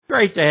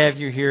Great to have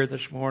you here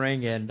this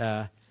morning, and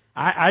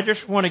I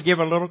just want to give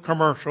a little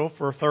commercial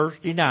for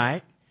Thursday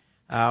night.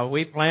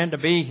 We plan to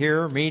be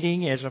here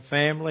meeting as a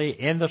family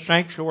in the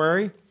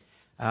sanctuary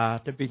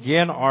to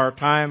begin our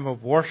time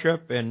of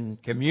worship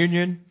and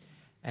communion,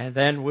 and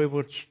then we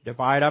will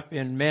divide up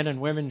in men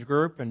and women's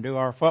group and do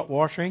our foot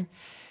washing.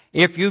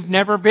 If you've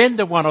never been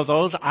to one of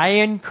those, I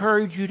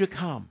encourage you to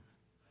come.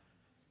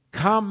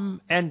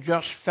 Come and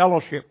just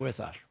fellowship with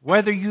us.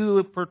 Whether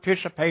you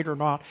participate or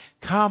not,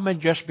 come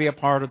and just be a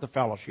part of the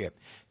fellowship.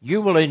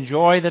 You will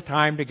enjoy the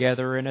time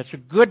together, and it's a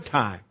good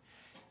time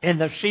in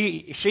the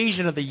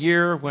season of the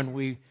year when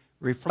we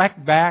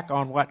reflect back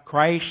on what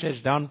Christ has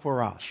done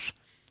for us.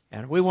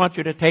 And we want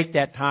you to take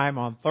that time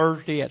on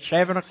Thursday at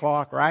 7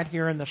 o'clock right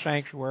here in the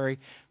sanctuary.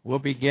 We'll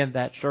begin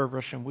that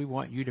service, and we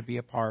want you to be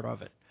a part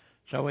of it.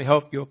 So we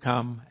hope you'll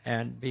come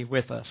and be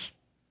with us.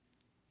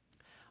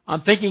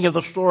 I'm thinking of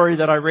the story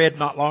that I read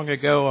not long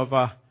ago of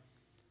a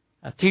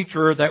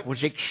teacher that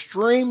was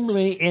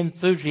extremely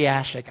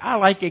enthusiastic. I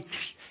like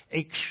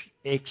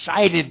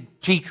excited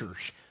teachers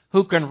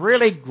who can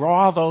really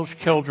draw those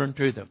children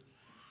to them.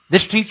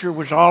 This teacher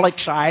was all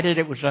excited.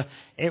 It was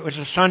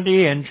a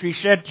Sunday, and she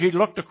said she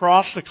looked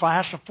across the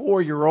class of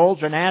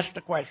 4-year-olds and asked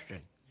a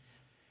question.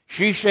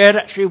 She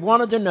said she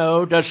wanted to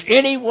know, does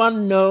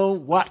anyone know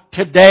what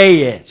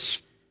today is?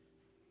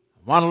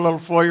 One little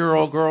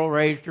 4-year-old girl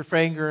raised her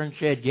finger and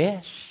said,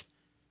 yes.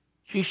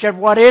 She said,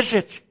 what is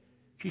it?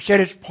 She said,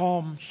 it's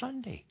Palm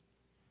Sunday.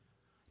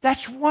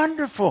 That's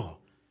wonderful.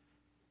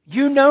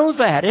 You know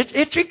that.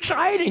 It's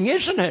exciting,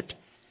 isn't it?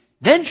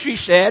 Then she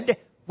said,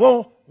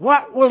 well,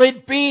 what will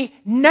it be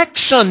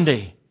next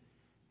Sunday?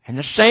 And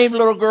the same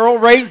little girl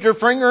raised her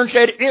finger and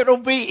said, it'll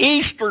be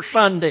Easter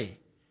Sunday.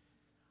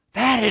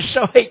 That is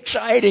so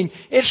exciting.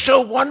 It's so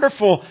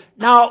wonderful.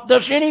 Now,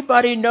 does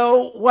anybody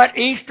know what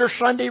Easter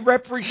Sunday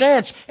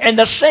represents? And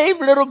the same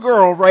little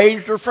girl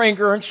raised her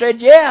finger and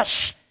said, yes.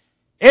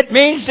 It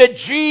means that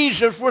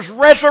Jesus was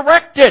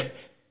resurrected.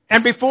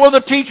 And before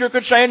the teacher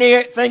could say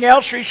anything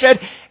else, she said,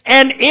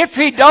 and if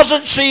he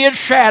doesn't see his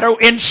shadow,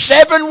 in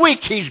 7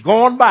 weeks he's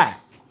going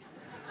back.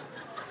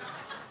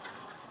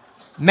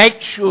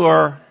 Make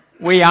sure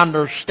we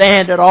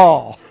understand it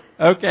all,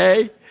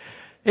 okay?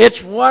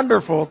 It's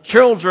wonderful.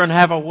 Children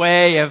have a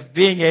way of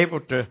being able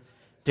to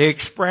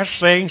express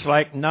things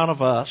like none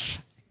of us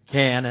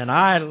can. And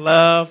I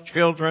love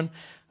children.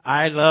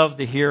 I love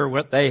to hear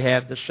what they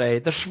have to say.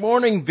 This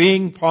morning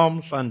being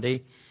Palm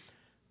Sunday,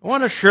 I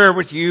want to share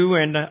with you,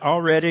 and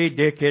already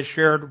Dick has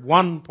shared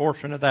one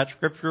portion of that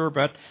scripture,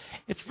 but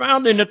it's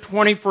found in the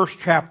 21st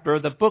chapter,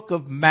 the book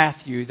of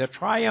Matthew, the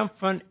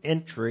triumphant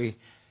entry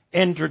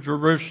into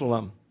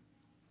Jerusalem.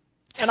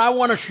 And I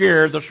want to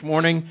share this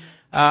morning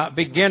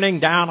beginning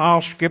down,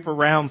 I'll skip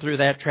around through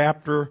that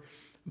chapter,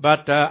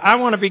 but I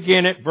want to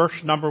begin at verse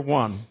number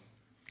 1.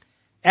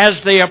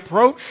 As they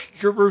approached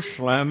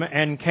Jerusalem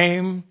and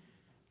came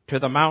to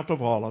the Mount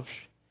of Olives,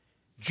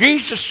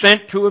 Jesus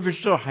sent 2 of his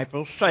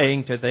disciples,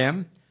 saying to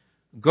them,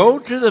 go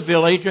to the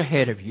village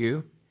ahead of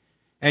you,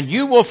 and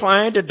you will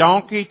find a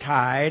donkey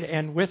tied,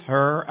 and with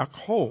her a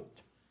colt.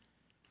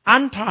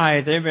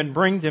 Untie them and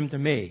bring them to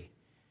me.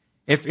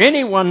 If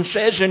anyone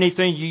says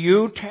anything to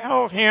you,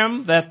 tell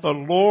him that the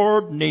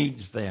Lord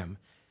needs them,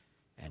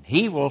 and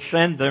he will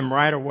send them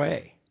right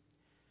away.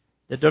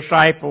 The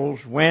disciples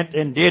went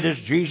and did as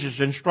Jesus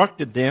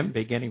instructed them,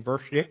 beginning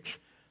verse 6.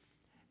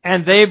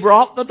 And they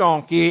brought the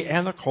donkey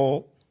and the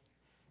colt,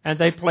 and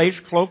they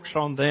placed cloaks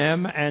on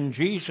them, and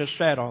Jesus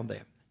sat on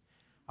them.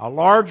 A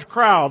large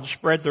crowd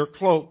spread their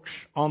cloaks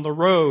on the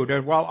road,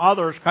 and while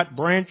others cut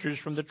branches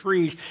from the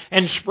trees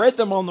and spread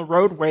them on the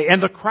roadway,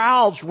 and the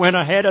crowds went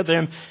ahead of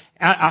him,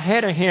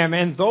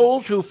 and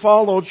those who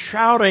followed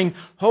shouting,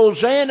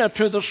 Hosanna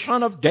to the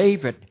Son of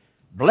David.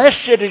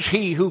 Blessed is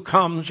he who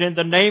comes in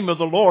the name of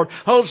the Lord.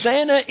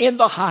 Hosanna in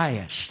the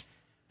highest.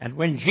 And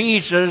when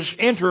Jesus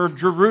entered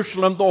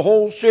Jerusalem, the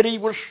whole city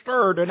was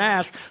stirred and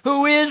asked,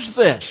 who is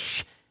this?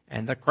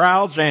 And the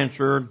crowds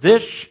answered,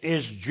 this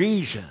is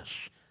Jesus,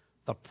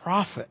 the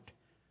prophet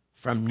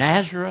from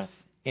Nazareth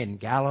in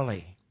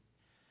Galilee.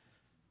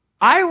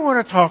 I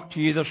want to talk to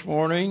you this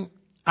morning.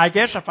 I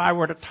guess if I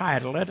were to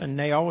title it, and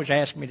they always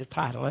ask me to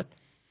title it,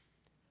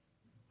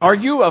 are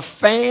you a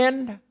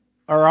fan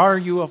or are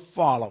you a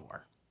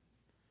follower?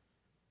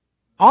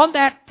 On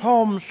that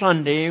Palm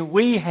Sunday,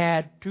 we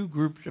had 2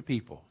 groups of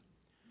people.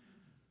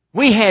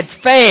 We had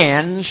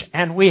fans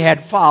and we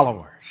had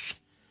followers.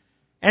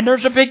 And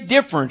there's a big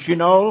difference,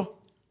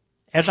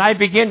 As I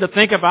begin to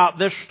think about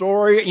this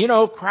story,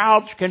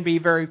 crowds can be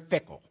very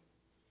fickle.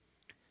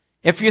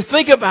 If you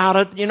think about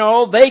it,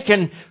 they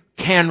can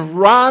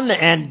run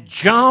and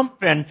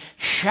jump and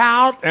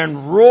shout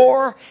and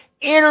roar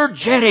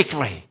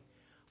energetically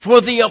for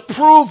the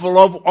approval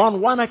of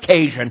on one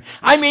occasion.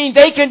 I mean,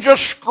 they can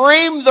just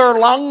scream their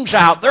lungs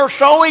out. They're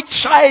so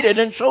excited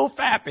and so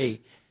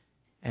happy.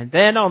 And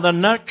then on the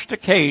next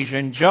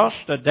occasion, just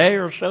a day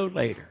or so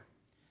later,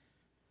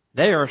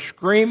 they are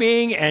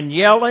screaming and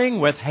yelling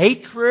with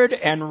hatred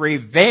and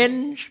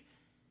revenge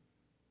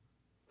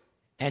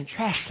and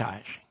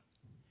chastising.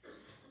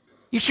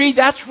 You see,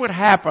 that's what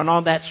happened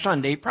on that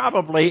Sunday,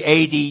 probably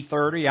A.D.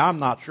 30. I'm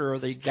not sure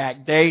of the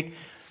exact date.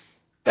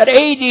 But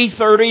A.D.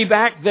 30,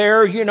 back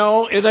there,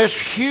 this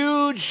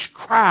huge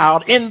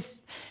crowd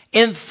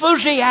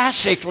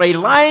enthusiastically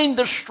lined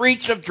the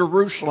streets of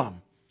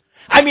Jerusalem.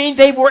 I mean,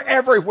 they were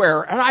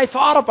everywhere. And I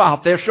thought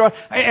about this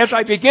as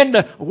I began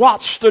to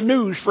watch the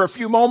news for a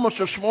few moments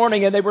this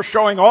morning, and they were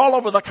showing all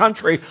over the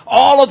country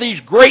all of these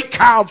great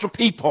crowds of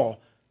people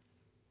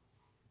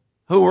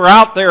who were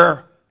out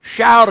there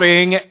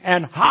shouting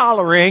and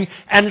hollering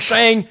and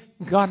saying,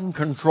 gun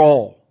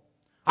control.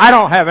 I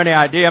don't have any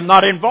idea. I'm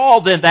not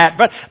involved in that.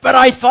 But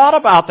I thought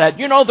about that.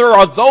 There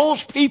are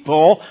those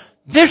people.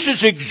 This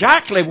is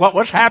exactly what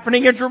was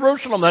happening in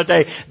Jerusalem that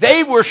day.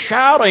 They were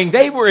shouting.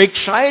 They were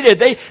excited.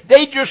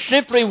 They just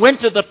simply went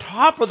to the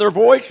top of their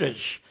voices.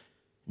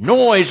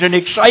 Noise and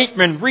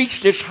excitement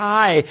reached its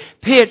high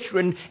pitch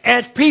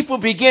as people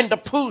began to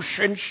push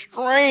and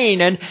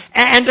strain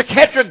and to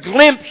catch a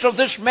glimpse of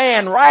this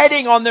man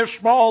riding on their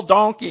small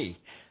donkey.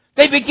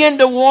 They began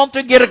to want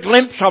to get a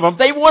glimpse of him.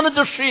 They wanted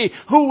to see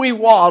who he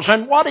was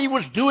and what he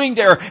was doing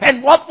there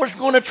and what was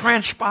going to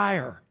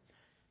transpire.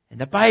 And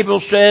the Bible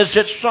says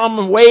that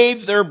some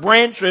waved their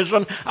branches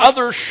and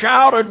others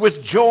shouted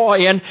with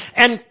joy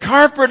and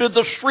carpeted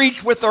the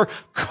streets with their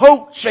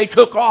coats they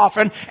took off.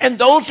 And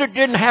those that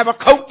didn't have a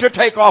coat to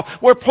take off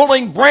were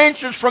pulling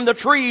branches from the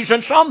trees.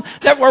 And some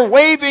that were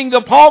waving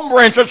the palm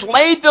branches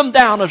laid them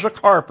down as a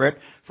carpet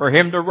for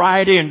him to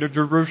ride into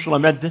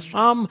Jerusalem. And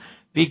some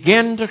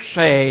began to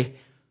say,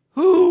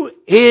 who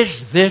is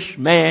this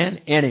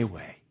man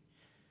anyway?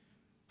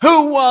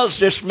 Who was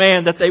this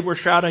man that they were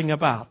shouting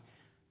about?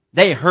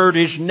 They heard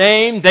his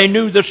name. They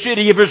knew the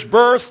city of his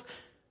birth.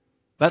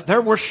 But there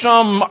was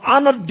some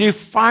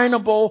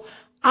undefinable,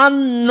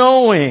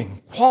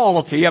 unknowing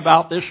quality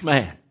about this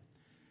man.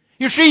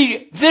 You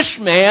see, this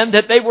man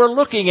that they were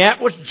looking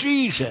at was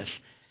Jesus.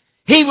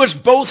 He was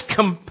both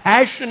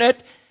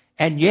compassionate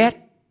and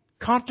yet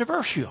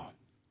controversial.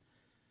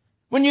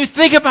 When you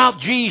think about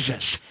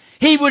Jesus,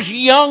 he was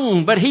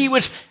young, but he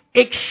was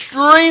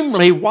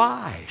extremely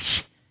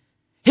wise.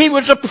 He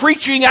was a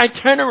preaching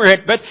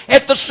itinerant, but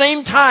at the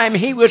same time,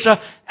 he was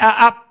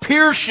a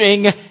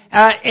piercing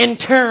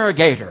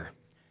interrogator.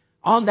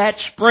 On that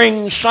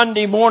spring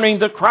Sunday morning,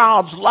 the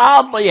crowds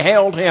loudly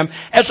hailed him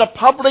as a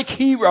public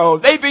hero.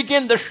 They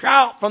began to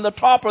shout from the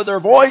top of their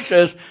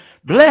voices,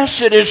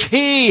 "Blessed is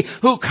he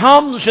who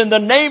comes in the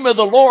name of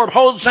the Lord.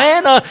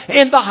 Hosanna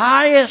in the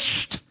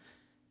highest."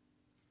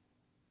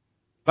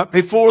 But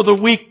before the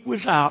week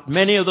was out,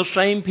 many of the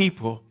same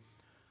people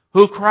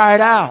who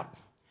cried out,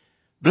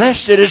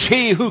 "Blessed is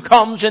he who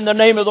comes in the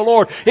name of the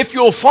Lord." If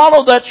you'll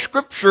follow that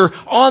scripture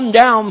on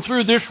down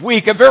through this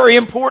week, a very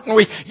important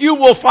week, you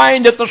will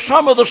find that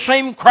some of the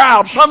same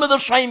crowd, some of the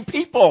same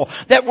people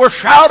that were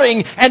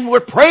shouting and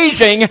were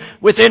praising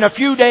within a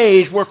few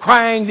days were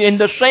crying in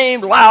the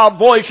same loud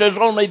voices,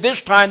 only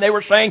this time they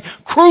were saying,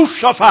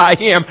 "Crucify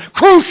him!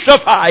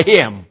 Crucify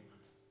him!"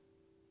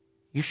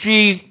 You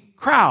see,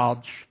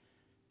 crowds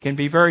can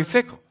be very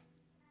fickle.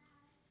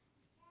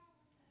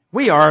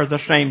 We are the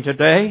same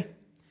today.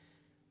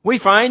 We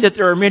find that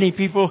there are many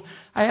people.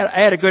 I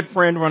had a good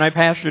friend when I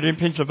pastored in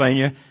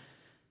Pennsylvania,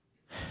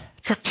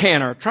 Chuck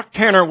Tanner. Chuck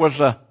Tanner was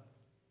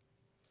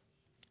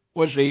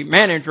the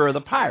manager of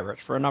the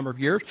Pirates for a number of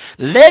years,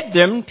 led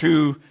them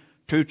to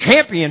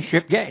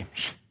championship games.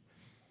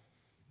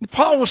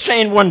 Paul was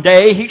saying one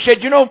day, he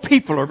said,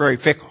 people are very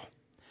fickle.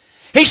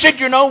 He said,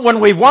 when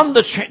we won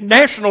the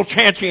national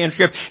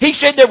championship, he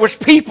said there was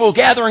people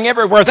gathering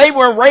everywhere. They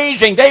were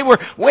they were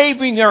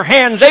waving their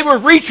hands. They were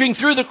reaching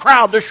through the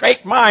crowd to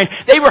shake mine.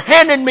 They were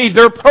handing me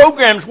their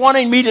programs,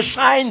 wanting me to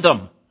sign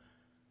them.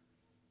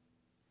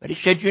 But he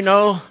said,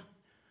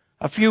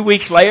 a few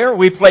weeks later,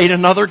 we played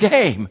another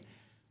game,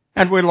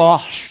 and we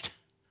lost.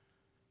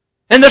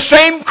 And the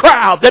same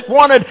crowd that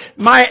wanted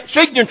my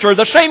signature,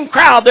 the same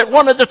crowd that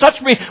wanted to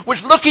touch me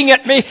was looking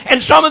at me,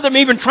 and some of them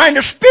even trying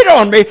to spit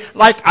on me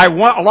like I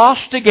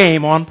lost the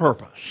game on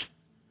purpose.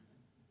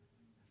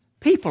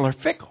 People are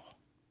fickle.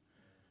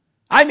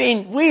 I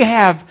mean, we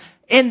have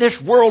in this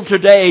world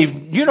today,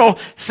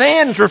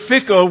 fans are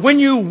fickle. When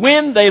you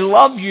win, they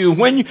love you.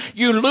 When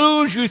you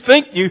lose, you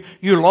think you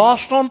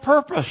lost on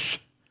purpose.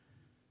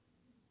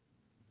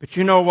 But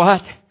you know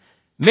what?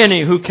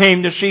 Many who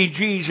came to see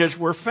Jesus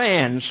were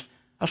fans.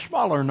 A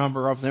smaller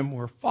number of them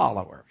were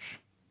followers.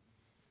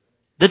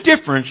 The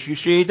difference, you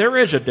see, there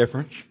is a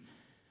difference.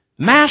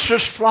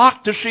 Masses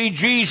flocked to see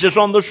Jesus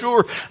on the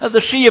shore of the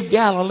Sea of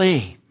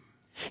Galilee.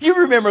 You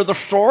remember the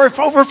story.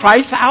 Over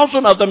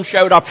 5,000 of them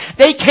showed up.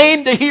 They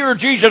came to hear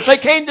Jesus. They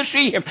came to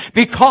see Him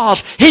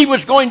because He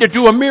was going to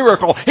do a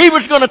miracle. He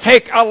was going to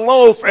take a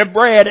loaf of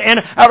bread and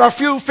a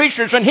few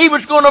fishes, and He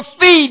was going to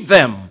feed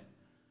them.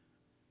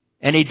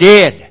 And He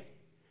did.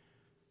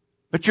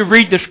 But you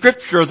read the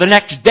scripture, the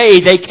next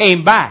day they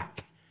came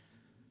back.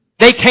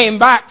 They came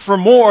back for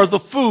more of the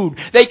food.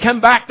 They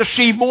came back to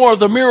see more of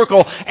the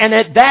miracle. And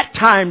at that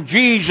time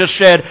Jesus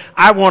said,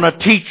 "I want to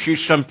teach you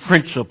some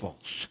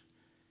principles."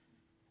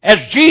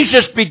 As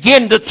Jesus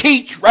began to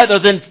teach rather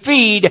than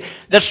feed,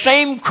 the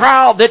same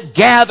crowd that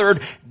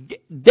gathered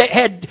that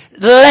had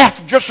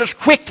left just as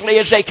quickly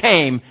as they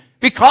came.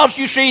 Because,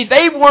 you see,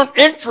 they weren't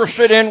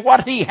interested in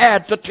what He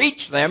had to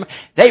teach them.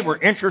 They were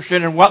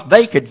interested in what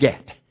they could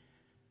get.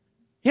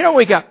 You know,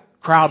 we got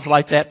crowds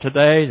like that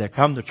today that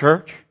come to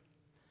church.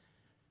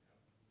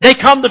 They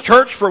come to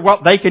church for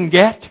what they can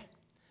get.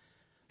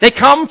 They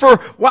come for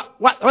what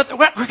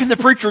can the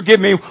preacher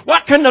give me?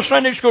 What can the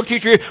Sunday school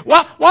teacher give?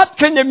 What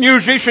can the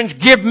musicians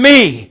give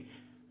me?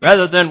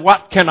 Rather than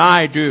what can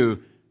I do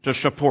to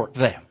support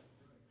them?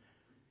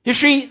 You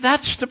see,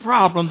 that's the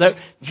problem that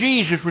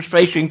Jesus was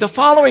facing. The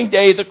following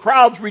day, the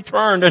crowds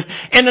returned,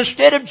 and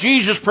instead of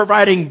Jesus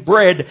providing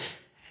bread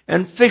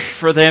and fish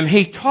for them,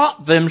 He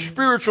taught them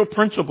spiritual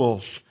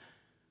principles.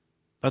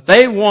 But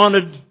they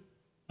wanted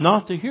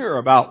not to hear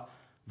about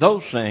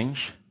those things.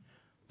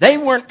 They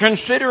weren't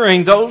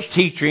considering those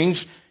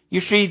teachings.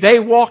 You see, they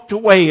walked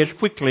away as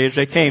quickly as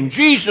they came.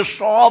 Jesus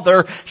saw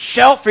their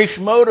selfish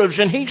motives,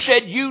 and He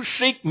said, "You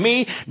seek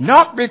Me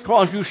not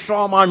because you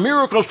saw My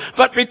miracles,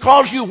 but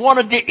because you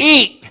wanted to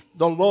eat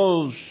the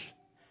loaves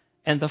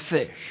and the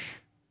fish."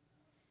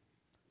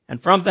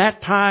 And from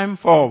that time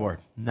forward,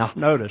 now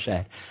notice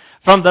that,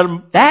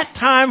 from that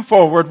time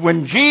forward,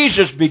 when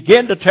Jesus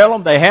began to tell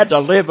them they had to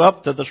live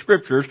up to the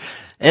Scriptures,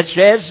 it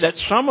says that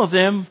some of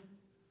them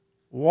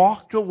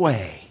walked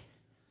away.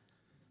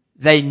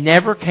 They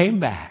never came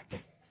back.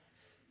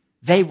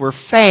 They were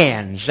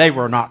fans. They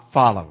were not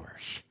followers.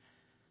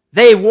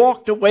 They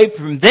walked away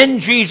from Him. Then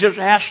Jesus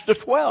asked the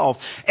 12,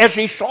 as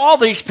He saw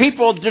these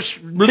people just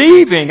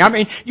leaving. I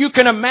mean, you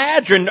can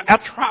imagine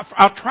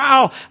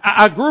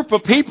a group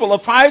of people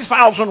of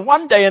 5,000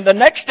 one day, and the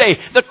next day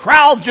the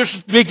crowd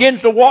just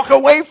begins to walk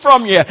away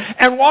from you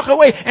and walk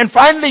away. And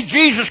finally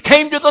Jesus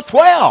came to the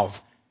 12.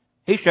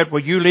 He said,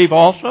 "Will you leave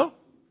also?"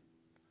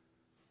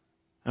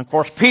 And of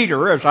course,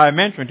 Peter, as I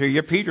mentioned to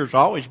you, Peter's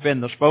always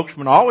been the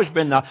spokesman, always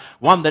been the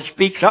one that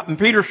speaks up. And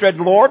Peter said,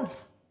 "Lord,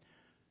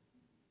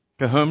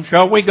 to whom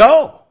shall we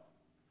go?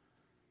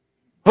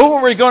 Who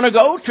are we going to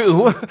go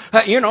to?"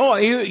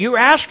 You're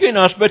asking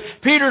us. But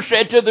Peter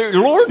said to the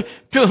Lord,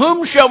 "To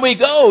whom shall we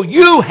go?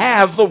 You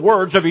have the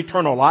words of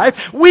eternal life.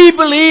 We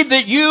believe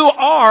that You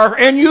are,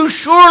 and You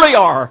surely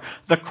are,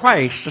 the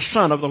Christ, the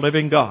Son of the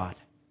living God."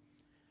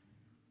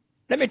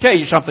 Let me tell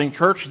you something,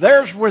 church.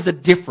 There's where the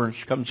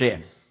difference comes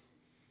in.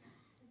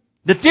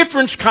 The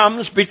difference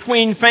comes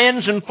between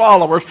fans and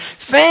followers.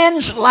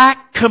 Fans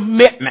lack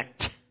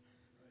commitment.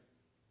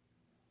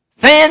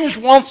 Fans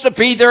want to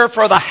be there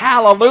for the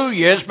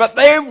hallelujahs, but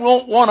they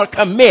won't want to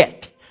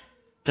commit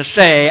to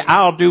say,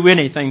 "I'll do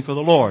anything for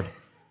the Lord."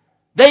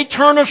 They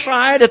turn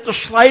aside at the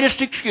slightest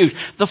excuse.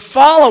 The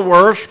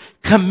followers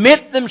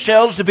commit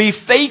themselves to be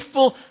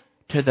faithful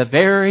to the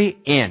very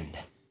end.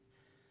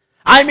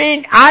 I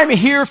mean, I'm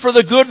here for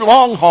the good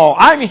long haul.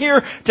 I'm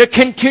here to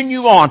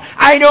continue on.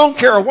 I don't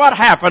care what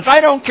happens.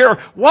 I don't care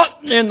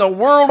what in the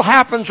world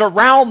happens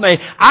around me.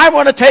 I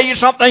want to tell you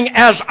something.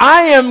 As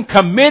I am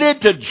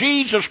committed to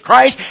Jesus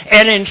Christ,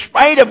 and in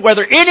spite of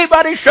whether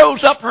anybody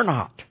shows up or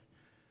not,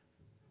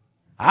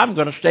 I'm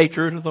going to stay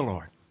true to the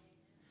Lord.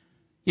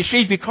 You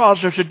see, because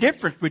there's a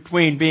difference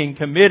between being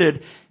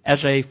committed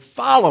as a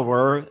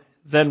follower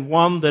than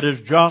one that is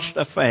just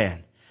a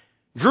fan.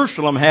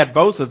 Jerusalem had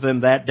both of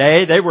them that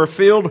day. They were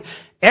filled,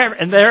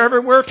 and they're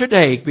everywhere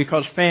today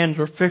because fans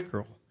are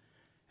fickle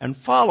and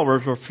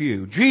followers are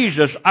few.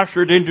 Jesus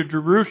ushered into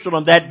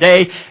Jerusalem that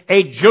day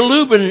a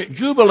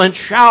jubilant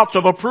shouts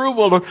of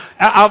approval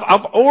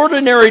of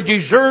ordinary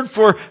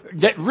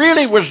that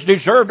really was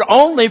deserved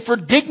only for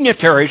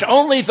dignitaries,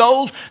 only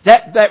those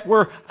that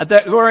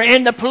were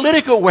in the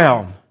political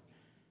realm.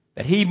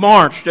 That He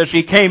marched as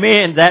He came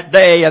in that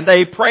day, and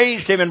they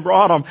praised Him and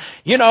brought Him.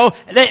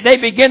 They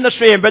begin to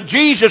see Him. But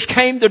Jesus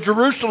came to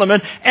Jerusalem,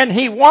 and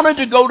He wanted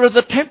to go to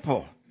the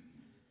temple.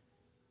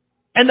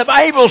 And the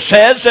Bible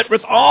says that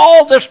with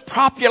all this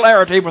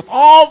popularity, with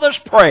all this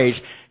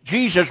praise,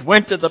 Jesus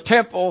went to the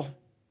temple,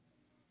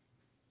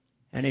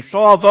 and He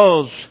saw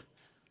those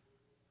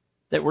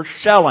that were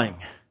selling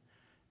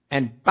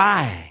and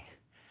buying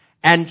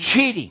and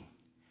cheating.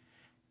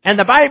 And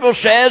the Bible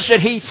says that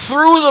He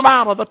threw them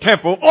out of the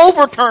temple,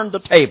 overturned the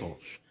tables.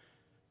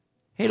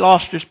 He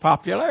lost His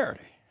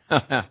popularity.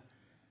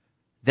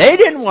 They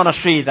didn't want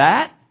to see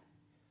that.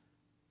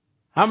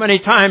 How many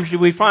times do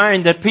we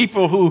find that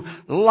people who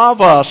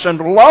love us and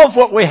love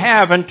what we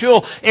have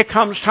until it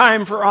comes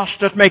time for us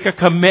to make a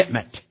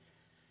commitment?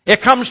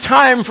 It comes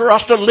time for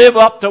us to live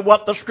up to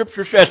what the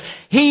Scripture says.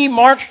 He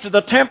marched to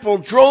the temple,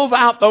 drove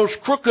out those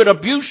crooked,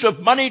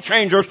 abusive money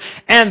changers,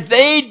 and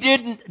they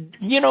didn't,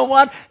 you know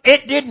what?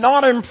 It did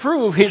not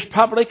improve His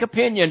public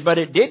opinion, but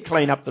it did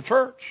clean up the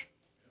church.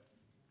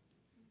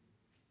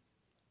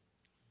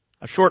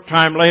 A short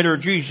time later,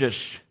 Jesus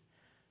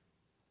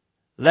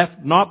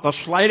left not the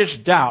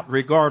slightest doubt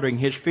regarding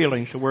His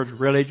feelings towards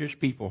religious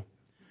people.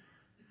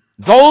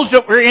 Those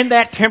that were in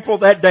that temple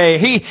that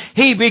day,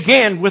 he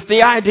began with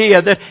the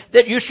idea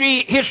that you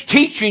see his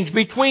teachings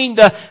between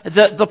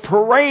the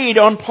parade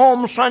on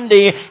Palm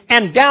Sunday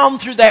and down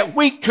through that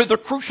week to the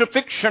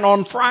crucifixion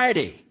on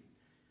Friday.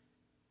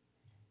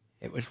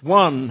 It was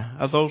one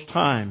of those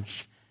times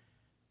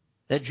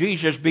that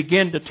Jesus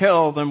began to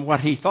tell them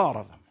what he thought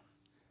of them.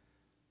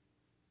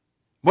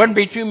 Wouldn't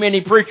be too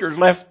many preachers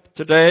left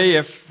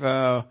today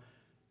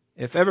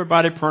if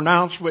everybody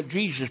pronounced what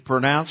Jesus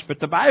pronounced, but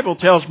the Bible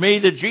tells me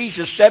that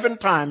Jesus 7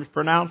 times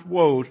pronounced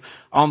woes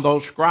on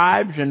those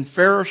scribes and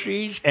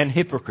Pharisees and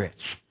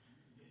hypocrites.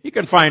 You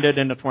can find it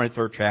in the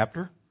 23rd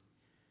chapter.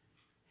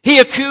 He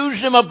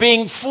accused them of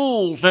being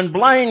fools and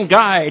blind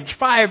guides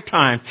 5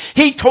 times.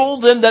 He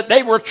told them that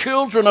they were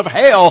children of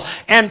hell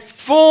and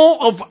full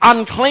of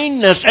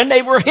uncleanness, and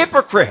they were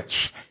hypocrites.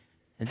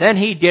 And then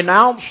he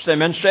denounced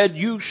them and said,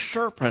 "You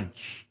serpents,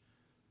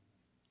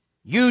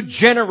 you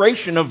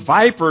generation of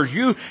vipers,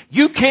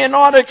 you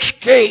cannot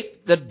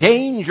escape the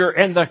danger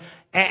and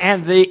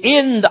the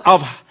end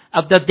of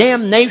the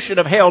damnation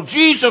of hell."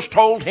 Jesus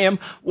told him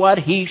what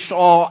he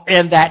saw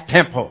in that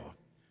temple.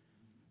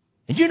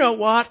 And you know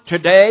what?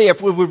 Today,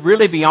 if we would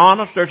really be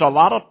honest, there's a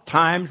lot of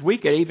times we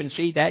could even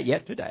see that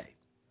yet today.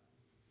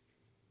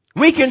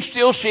 We can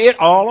still see it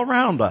all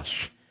around us.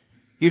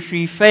 You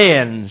see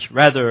fans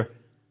rather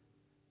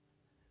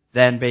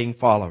than being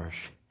followers.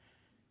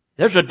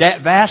 There's a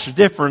vast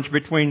difference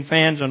between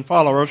fans and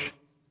followers.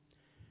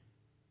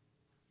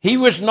 He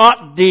was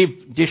not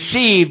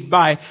deceived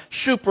by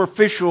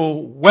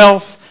superficial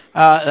wealth,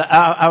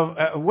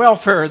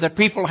 welfare that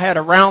people had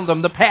around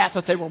them, the path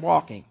that they were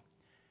walking.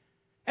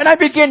 And I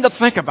began to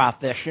think about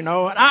this, and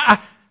I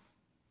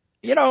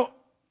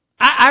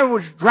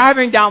was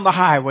driving down the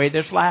highway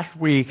this last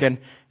week and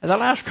the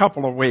last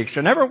couple of weeks,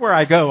 and everywhere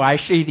I go, I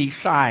see these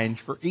signs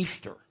for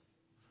Easter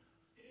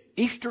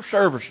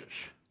services.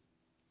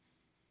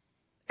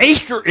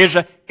 Easter is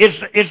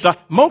the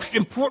most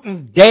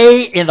important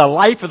day in the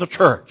life of the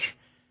church.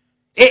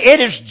 It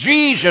is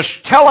Jesus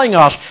telling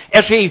us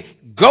as He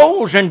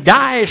goes and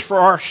dies for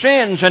our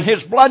sins and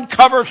His blood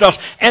covers us,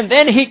 and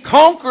then He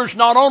conquers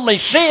not only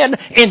sin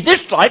in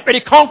this life, but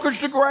He conquers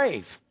the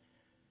grave.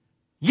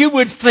 You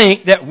would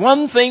think that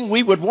one thing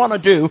we would want to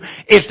do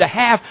is to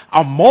have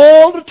a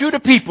multitude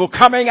of people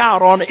coming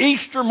out on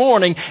Easter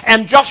morning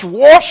and just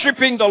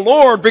worshiping the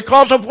Lord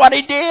because of what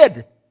He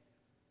did.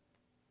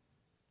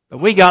 But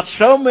we got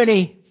so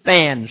many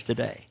fans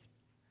today.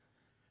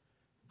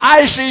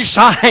 I see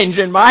signs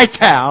in my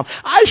town.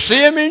 I see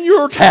them in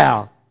your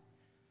town.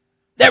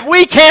 That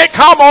we can't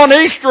come on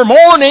Easter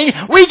morning.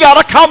 We got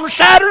to come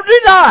Saturday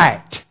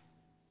night.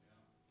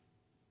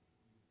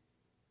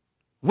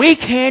 We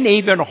can't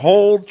even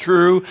hold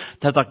true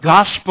to the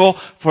gospel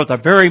for the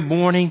very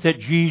morning that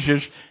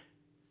Jesus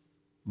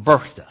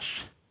birthed us.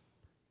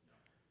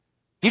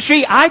 You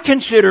see, I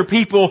consider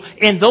people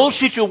in those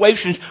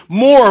situations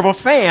more of a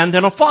fan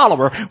than a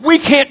follower. We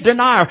can't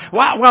deny,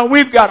 well,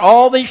 we've got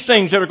all these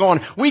things that are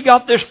going. We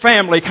got this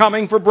family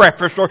coming for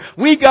breakfast, or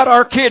we got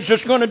our kids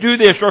that's going to do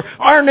this, or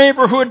our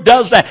neighborhood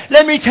does that.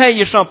 Let me tell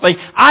you something.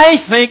 I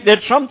think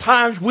that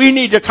sometimes we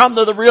need to come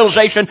to the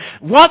realization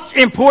what's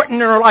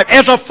important in our life.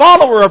 As a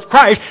follower of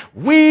Christ,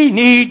 we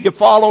need to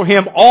follow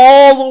Him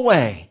all the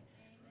way.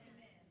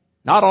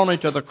 Not only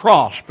to the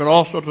cross, but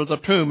also to the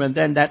tomb, and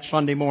then that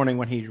Sunday morning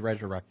when He's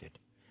resurrected.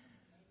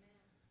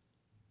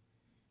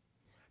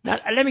 Now,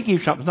 let me give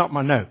you something. It's not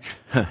my notes.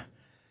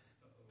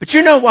 But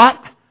you know what?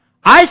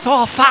 I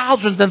saw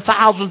thousands and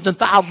thousands and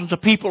thousands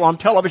of people on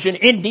television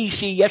in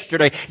D.C.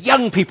 yesterday.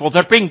 Young people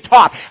that are being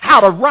taught how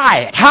to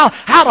riot, how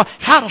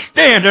to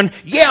stand and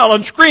yell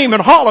and scream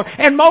and holler.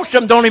 And most of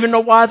them don't even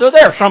know why they're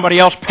there. Somebody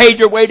else paid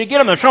their way to get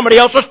them, and somebody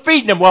else is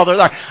feeding them while they're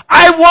there.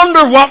 I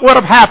wonder what would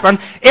have happened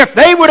if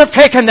they would have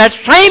taken that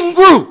same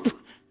group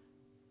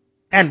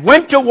and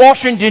went to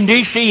Washington,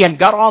 D.C. and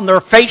got on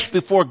their face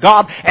before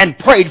God and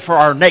prayed for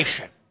our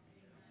nation.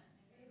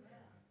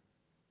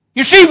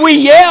 You see, we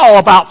yell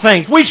about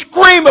things, we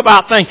scream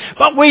about things,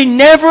 but we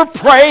never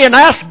pray and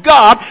ask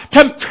God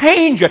to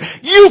change it.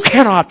 You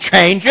cannot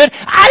change it.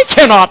 I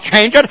cannot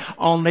change it.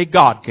 Only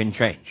God can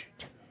change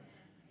it.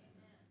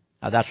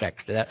 Now that's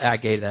extra. I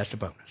gave that as a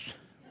bonus.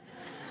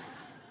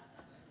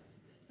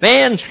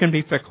 Fans can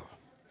be fickle.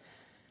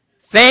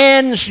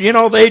 Fans,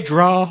 they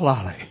draw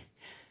lolly.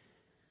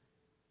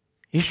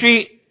 You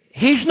see,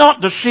 He's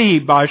not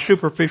deceived by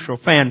superficial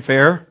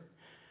fanfare,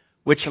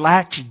 which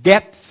lacks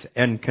depth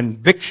and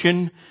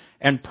conviction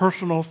and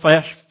personal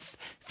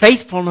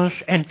faithfulness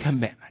and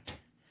commitment.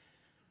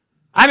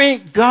 I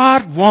mean,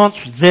 God wants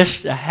this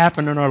to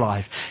happen in our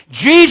life.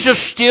 Jesus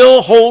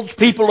still holds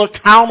people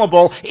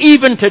accountable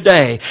even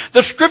today.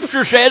 The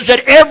Scripture says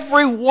that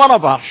every one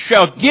of us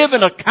shall give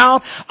an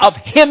account of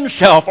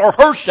himself or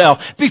herself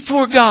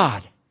before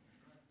God.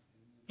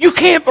 You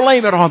can't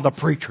blame it on the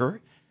preacher.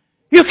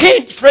 You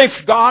can't face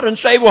God and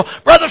say, well,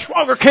 Brother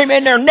Swogger came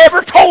in there and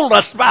never told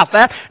us about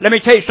that. Let me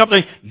tell you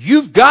something.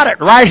 You've got it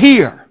right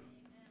here.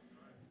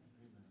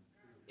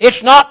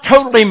 It's not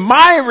totally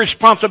my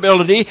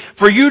responsibility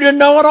for you to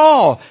know it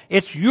all.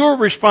 It's your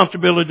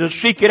responsibility to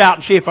seek it out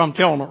and see if I'm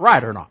telling it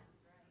right or not.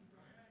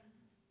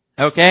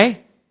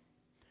 Okay?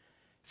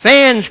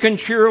 Fans can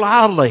cheer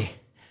loudly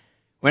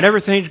when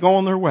everything's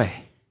going their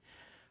way.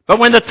 But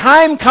when the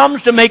time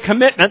comes to make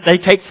commitment, they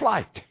take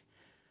flight.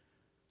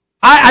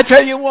 I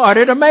tell you what,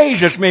 it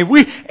amazes me.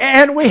 We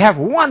have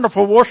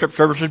wonderful worship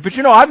services,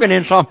 but I've been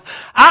in some,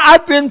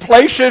 I've been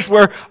places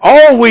where,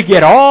 we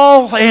get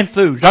all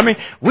enthused. I mean,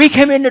 we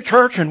come into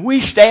church and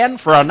we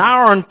stand for an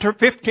hour and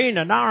 15,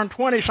 an hour and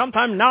 20,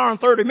 sometimes an hour and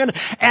 30 minutes,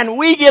 and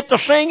we get to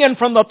singing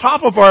from the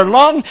top of our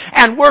lungs,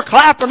 and we're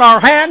clapping our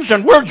hands,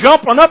 and we're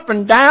jumping up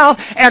and down,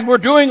 and we're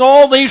doing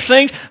all these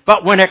things,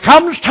 but when it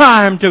comes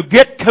time to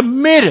get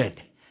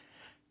committed,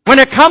 when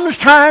it comes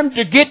time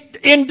to get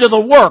into the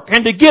work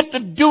and to get to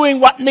doing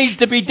what needs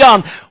to be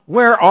done,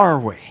 where are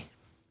we?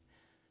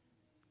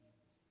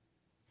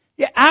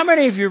 Yeah, how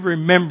many of you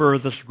remember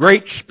this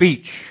great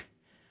speech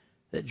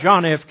that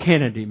John F.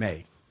 Kennedy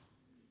made?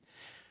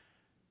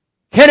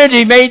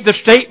 Kennedy made the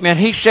statement,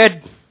 he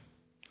said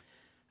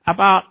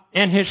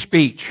in his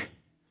speech,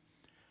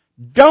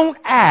 don't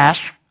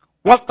ask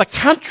what the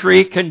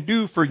country can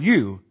do for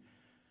you,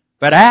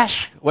 but ask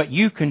what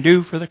you can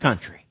do for the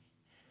country.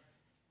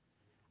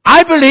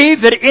 I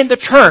believe that in the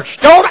church,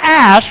 don't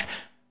ask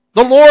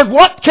the Lord,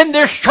 what can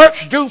this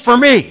church do for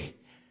me?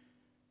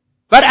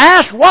 But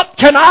ask, what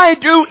can I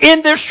do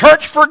in this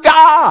church for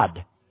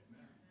God?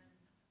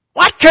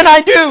 What can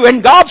I do?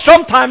 And God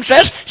sometimes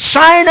says,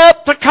 sign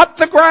up to cut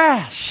the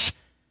grass.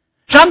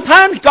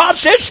 Sometimes God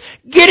says,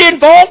 get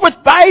involved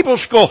with Bible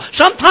school.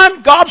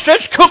 Sometimes God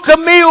says, cook a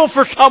meal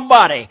for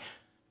somebody.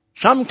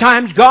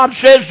 Sometimes God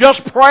says,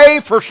 just pray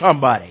for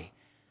somebody.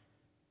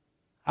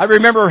 I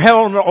remember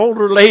Helen, an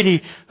older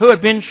lady who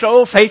had been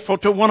so faithful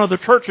to one of the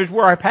churches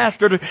where I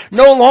pastored,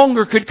 no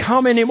longer could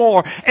come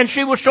anymore. And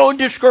she was so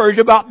discouraged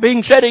about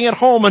sitting at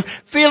home and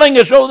feeling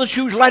as though that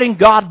she was letting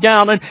God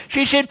down. And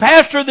she said,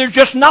 Pastor, there's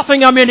just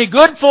nothing I'm any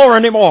good for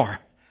anymore.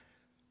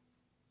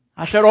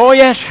 I said, oh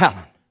yes,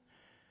 Helen.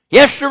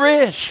 Yes,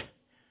 there is.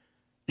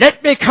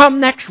 Let me come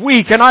next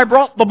week. And I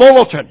brought the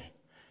bulletin.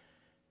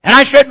 And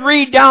I said,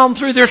 read down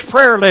through this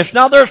prayer list.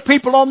 Now there's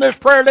people on this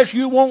prayer list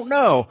you won't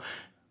know.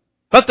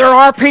 But there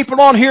are people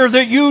on here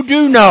that you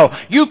do know.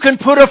 You can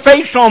put a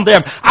face on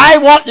them. I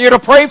want you to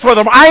pray for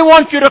them. I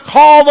want you to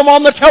call them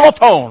on the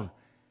telephone.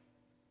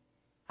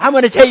 I'm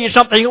going to tell you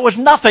something. It was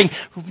nothing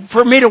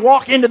for me to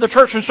walk into the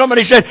church and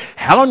somebody said,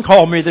 Helen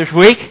called me this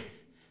week.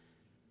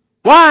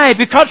 Why?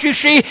 Because you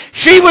see,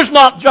 she was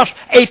not just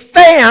a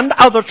fan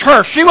of the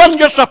church. She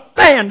wasn't just a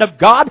fan of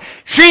God.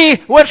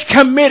 She was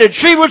committed.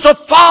 She was a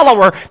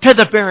follower to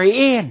the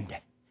very end.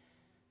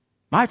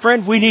 My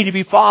friend, we need to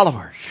be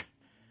followers.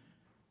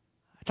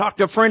 I talked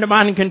to a friend of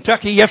mine in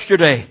Kentucky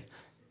yesterday.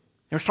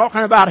 He was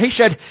talking about, he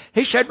said,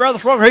 Brother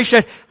Swoger, he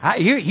said,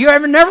 you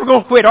ever never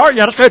going to quit, are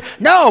you? I said,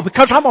 no,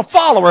 because I'm a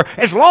follower.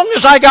 As long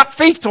as I got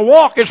feet to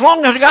walk, as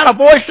long as I got a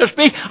voice to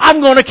speak,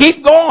 I'm going to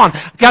keep going.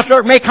 Because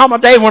there may come a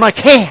day when I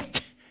can't.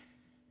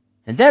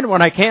 And then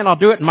when I can, I'll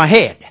do it in my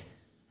head.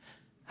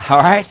 All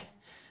right?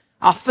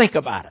 I'll think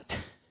about it.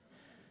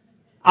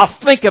 I'll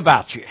think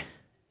about you.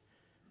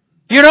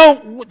 You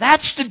know,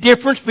 that's the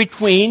difference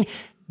between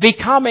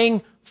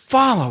becoming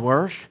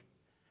followers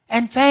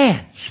and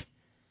fans.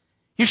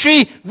 You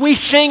see, we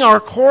sing our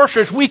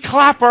choruses, we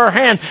clap our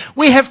hands,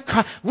 we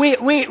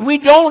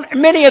don't,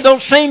 many of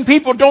those same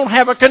people don't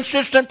have a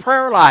consistent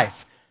prayer life.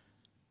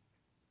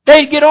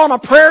 They get on a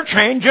prayer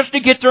chain just to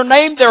get their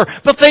name there,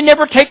 but they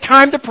never take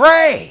time to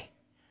pray.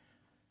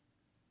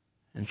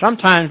 And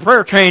sometimes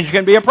prayer chains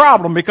can be a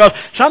problem because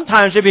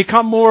sometimes they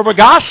become more of a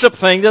gossip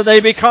thing than they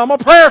become a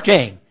prayer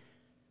team.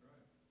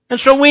 And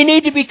so we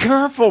need to be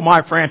careful,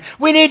 my friend.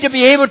 We need to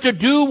be able to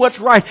do what's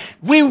right.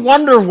 We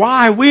wonder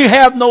why we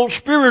have no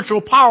spiritual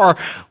power.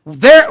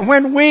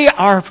 When we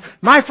are,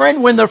 my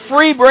friend, when the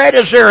free bread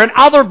is there and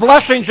other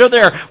blessings are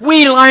there,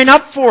 we line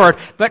up for it.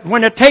 But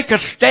when it takes a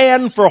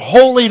stand for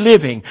holy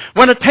living,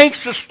 when it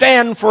takes a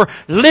stand for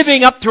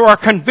living up to our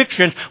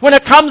convictions, when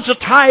it comes a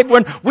time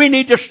when we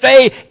need to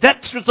stay,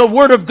 that's what the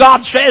Word of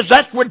God says,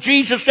 that's what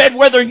Jesus said,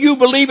 whether you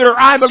believe it or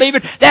I believe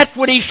it, that's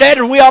what He said,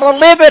 and we ought to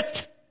live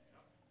it.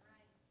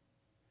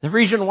 The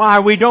reason why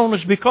we don't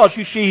is because,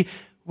 you see,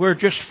 we're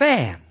just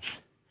fans.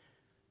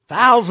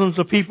 Thousands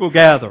of people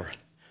gather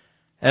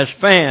as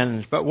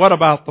fans, but what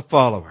about the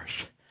followers?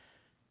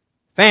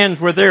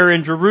 Fans were there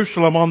in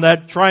Jerusalem on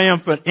that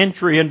triumphant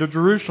entry into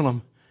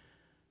Jerusalem.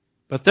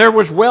 But there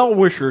was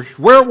well-wishers.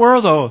 Where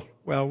were those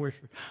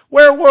well-wishers?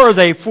 Where were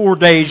they 4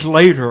 days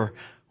later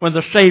when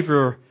the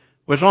Savior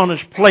was on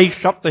His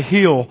place up the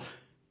hill,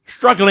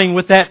 struggling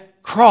with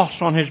that cross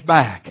on His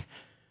back?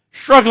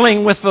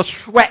 Struggling with the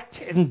sweat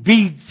and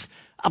beads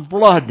of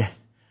blood.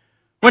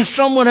 When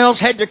someone else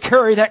had to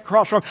carry that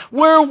cross.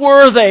 Where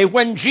were they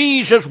when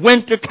Jesus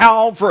went to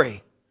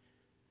Calvary?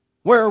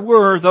 Where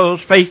were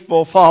those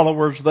faithful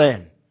followers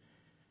then?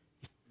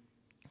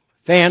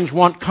 Fans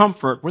want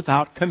comfort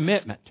without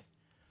commitment.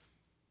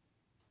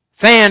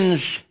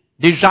 Fans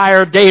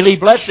desire daily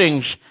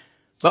blessings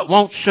but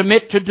won't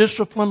submit to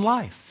disciplined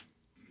life.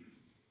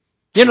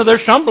 You know,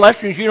 there's some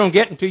blessings you don't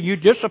get until you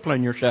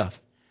discipline yourself.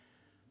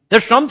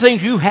 There's some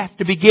things you have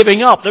to be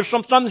giving up. There's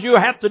some things you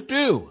have to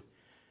do,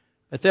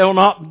 but they'll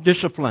not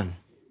discipline.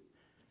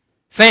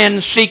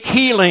 Fans seek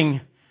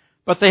healing,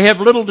 but they have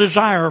little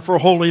desire for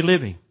holy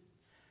living.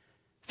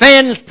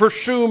 Fans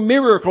pursue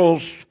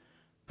miracles,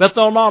 but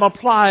they'll not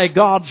apply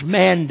God's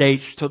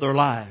mandates to their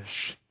lives.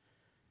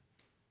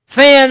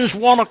 Fans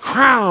want a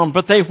crown,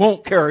 but they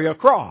won't carry a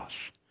cross.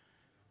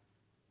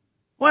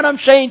 What I'm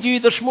saying to you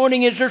this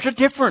morning is there's a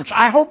difference.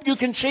 I hope you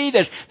can see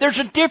this. There's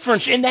a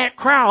difference in that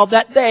crowd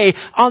that day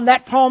on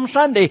that Palm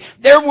Sunday.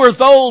 There were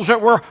those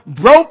that were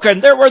broken.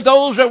 There were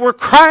those that were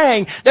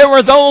crying. There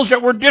were those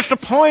that were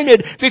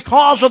disappointed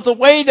because of the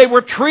way they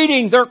were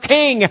treating their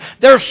King,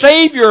 their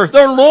Savior,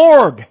 their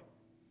Lord.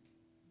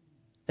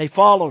 They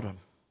followed Him.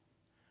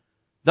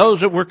 Those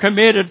that were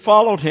committed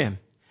followed Him.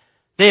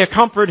 They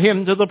accompanied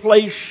Him to the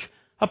place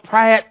of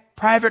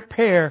private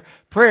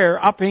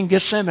prayer up in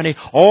Gethsemane.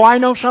 Oh, I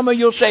know some of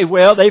you will say,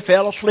 well, they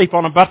fell asleep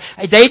on Him. But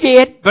they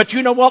did. But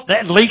you know what?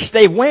 At least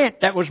they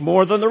went. That was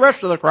more than the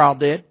rest of the crowd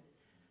did.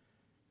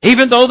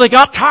 Even though they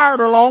got tired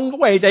along the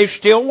way, they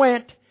still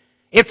went.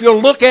 If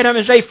you'll look at them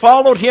as they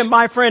followed Him,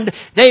 my friend,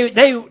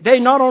 they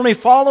not only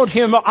followed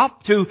Him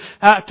up to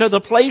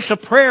the place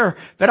of prayer,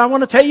 but I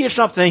want to tell you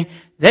something.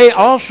 They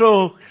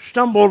also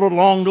stumbled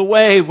along the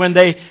way when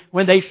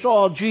they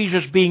saw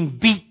Jesus being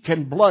beat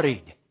and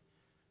bloodied.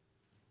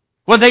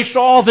 When they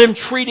saw them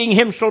treating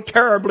Him so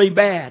terribly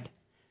bad.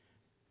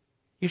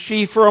 You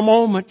see, for a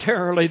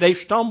momentarily they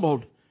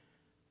stumbled.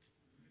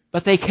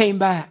 But they came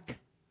back.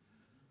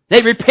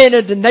 They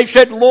repented and they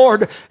said,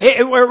 Lord,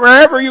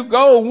 wherever you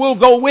go, we'll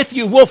go with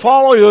you. We'll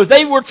follow you.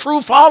 They were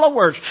true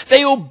followers.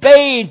 They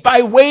obeyed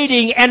by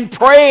waiting and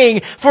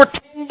praying for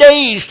 10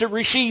 days to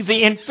receive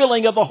the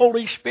infilling of the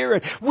Holy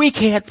Spirit. We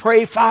can't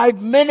pray 5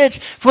 minutes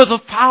for the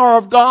power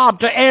of God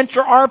to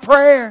answer our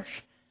prayers.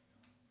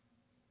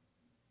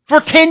 For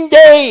 10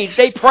 days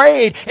they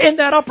prayed in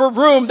that upper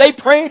room. They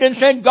prayed and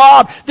said,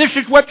 God, this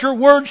is what your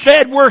word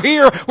said. We're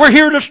here. We're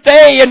here to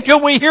stay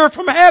until we hear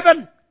from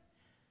heaven.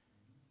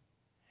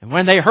 And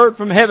when they heard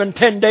from heaven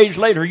 10 days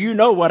later, you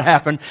know what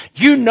happened.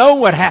 You know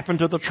what happened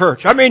to the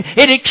church. I mean,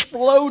 it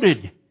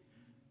exploded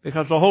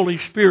because the Holy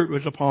Spirit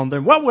was upon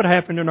them. What would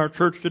happen in our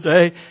church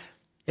today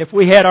if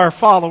we had our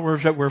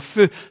followers that were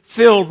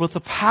filled with the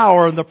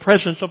power and the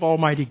presence of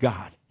Almighty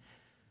God?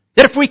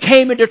 That if we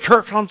came into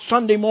church on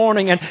Sunday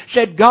morning and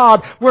said,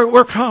 God,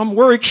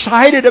 we're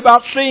excited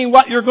about seeing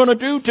what you're going to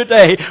do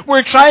today. We're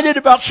excited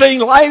about seeing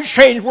lives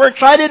change. We're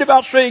excited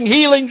about seeing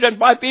healings and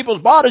by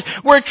people's bodies.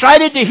 We're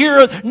excited to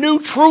hear new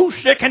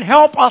truths that can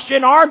help us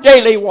in our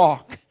daily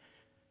walk.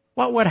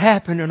 What would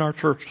happen in our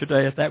church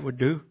today if that would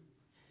do?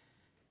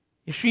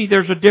 You see,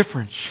 there's a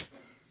difference.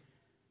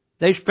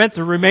 They spent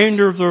the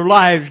remainder of their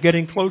lives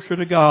getting closer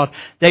to God.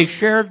 They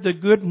shared the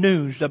good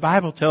news. The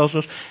Bible tells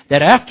us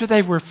that after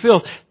they were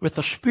filled with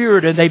the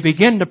Spirit and they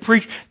began to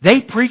preach,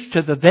 they preached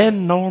to the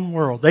then known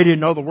world. They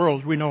didn't know the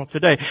world as we know it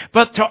today.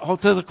 But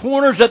to the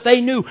corners that they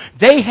knew,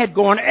 they had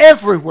gone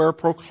everywhere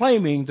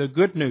proclaiming the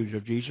good news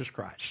of Jesus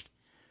Christ.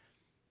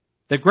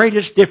 The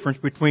greatest difference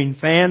between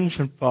fans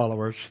and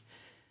followers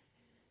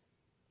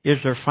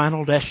is their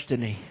final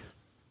destiny.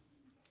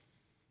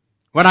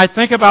 When I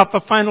think about the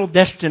final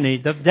destiny,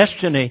 the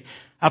destiny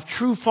of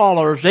true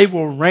followers, they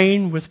will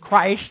reign with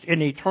Christ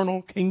in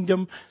eternal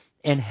kingdom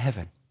in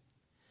heaven.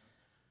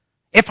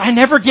 If I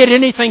never get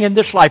anything in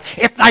this life,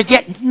 if I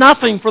get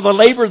nothing for the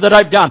labor that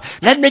I've done,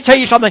 let me tell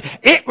you something,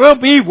 it will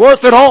be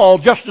worth it all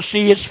just to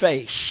see His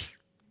face.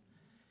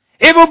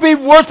 It will be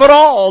worth it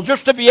all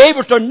just to be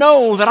able to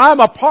know that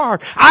I'm a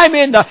part. I'm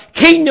in the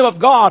kingdom of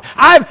God.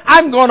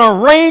 I'm going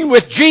to reign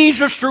with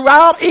Jesus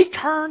throughout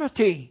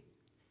eternity.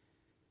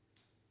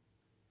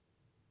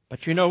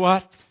 But you know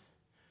what?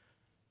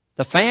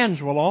 The fans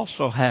will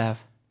also have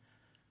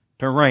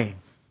to reign.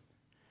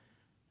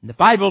 The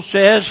Bible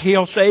says,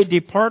 He'll say,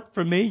 depart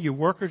from me, you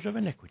workers of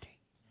iniquity,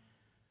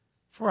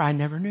 for I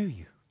never knew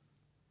you.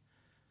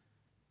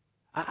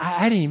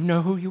 I didn't even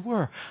know who you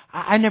were.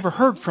 I never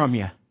heard from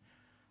you.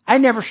 I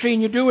never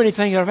seen you do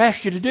anything that I've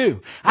asked you to do.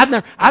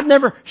 I've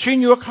never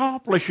seen you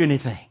accomplish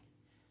anything.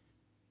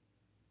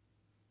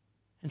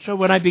 And so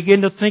when I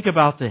begin to think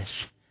about this,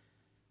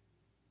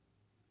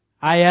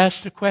 I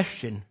ask the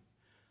question,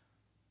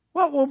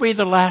 what will be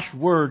the last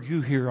word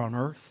you hear on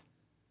earth?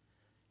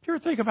 Do you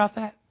ever think about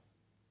that?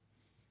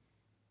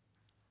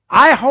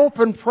 I hope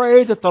and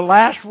pray that the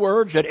last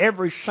words that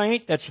every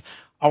saint that's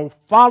a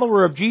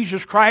follower of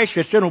Jesus Christ,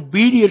 that's in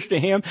obedience to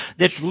Him,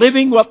 that's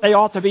living what they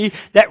ought to be,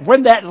 that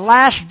when that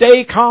last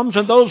day comes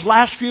and those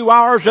last few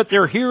hours that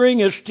their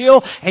hearing is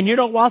still, and you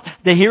know what?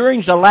 The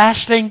hearing's the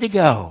last thing to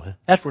go.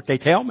 That's what they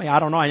tell me. I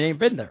don't know. I ain't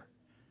been there.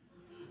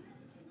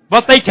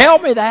 But they tell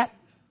me that.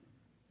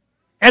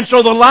 And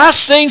so the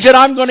last things that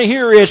I'm going to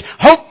hear is,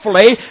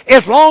 hopefully,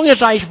 as long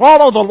as I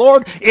follow the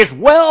Lord, is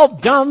well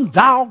done,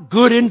 thou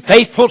good and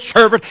faithful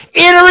servant.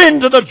 Enter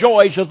into the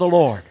joys of the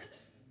Lord.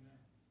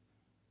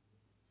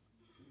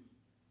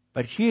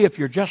 But if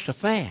you're just a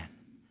fan,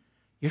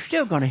 you're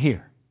still going to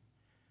hear.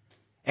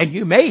 And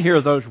you may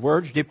hear those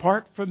words,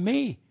 "Depart from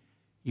me,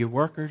 you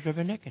workers of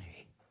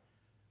iniquity,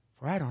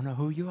 for I don't know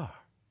who you are."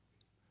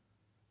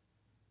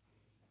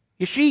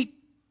 You see,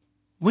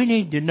 we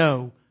need to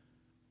know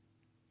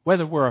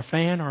whether we're a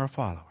fan or a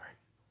follower.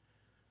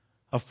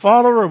 A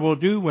follower will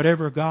do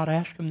whatever God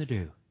asks him to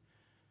do.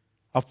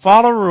 A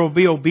follower will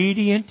be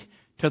obedient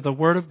to the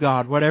Word of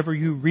God. Whatever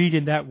you read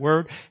in that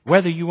Word,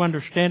 whether you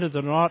understand it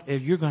or not,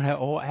 you're going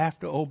to have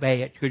to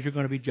obey it because you're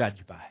going to be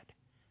judged by it.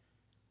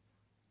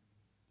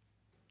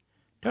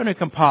 Tony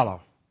Campolo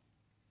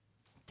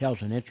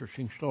tells an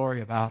interesting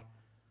story about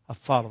a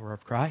follower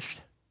of Christ.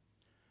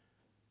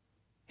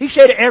 He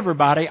said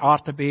everybody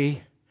ought to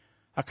be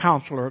a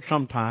counselor at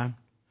some time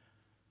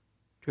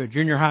to a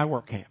junior high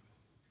work camp.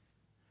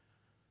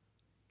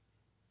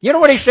 You know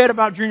what he said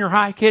about junior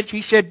high kids?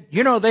 He said,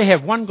 they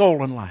have one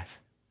goal in life.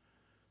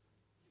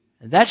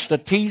 And that's to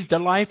tease the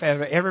life out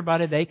of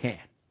everybody they can.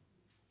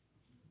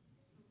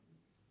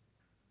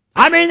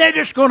 I mean, they're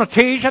just going to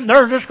tease him.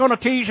 They're just going to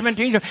tease him and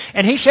tease him.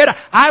 And he said,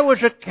 I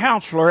was a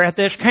counselor at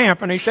this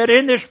camp. And he said,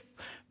 in this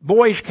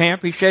boys'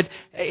 camp, he said,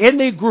 in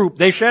the group,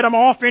 they set them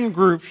off in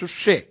groups of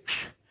 6.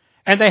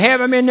 And they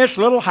have them in this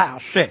little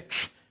house, 6.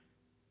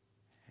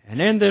 And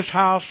in this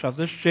house of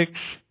the 6,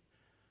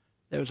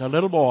 there was a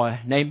little boy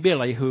named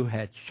Billy who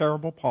had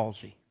cerebral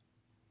palsy.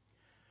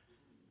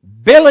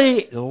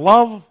 Billy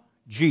loved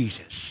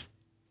Jesus.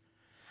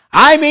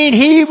 I mean,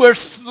 he was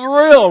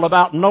thrilled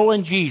about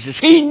knowing Jesus.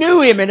 He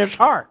knew Him in his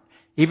heart,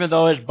 even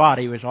though his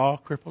body was all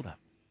crippled up.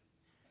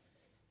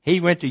 He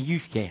went to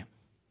youth camp.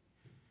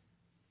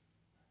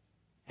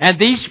 And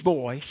these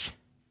boys,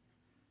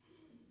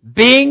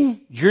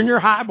 being junior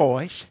high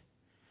boys,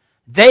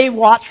 they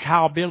watched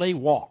how Billy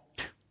walked.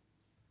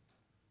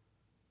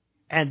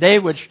 And they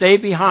would stay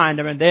behind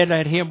him, and they'd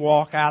let him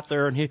walk out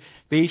there, and he'd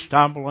be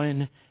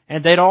stumbling.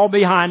 And they'd all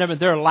behind him,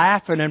 and they're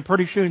laughing, and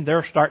pretty soon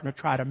they're starting to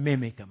try to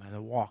mimic him, and they're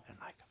walking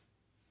like him.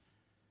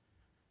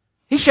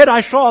 He said,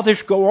 I saw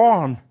this go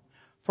on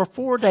for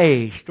 4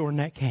 days during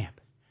that camp.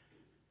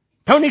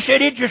 Tony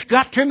said, it just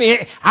got to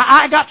me.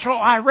 I got so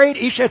irate.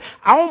 He said,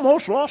 I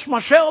almost lost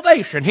my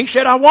salvation. He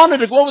said, I wanted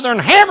to go over there and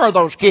hammer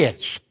those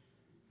kids.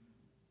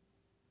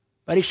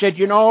 But he said,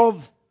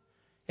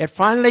 it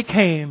finally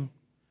came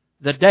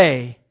the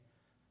day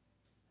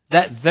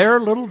that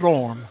their little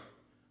dorm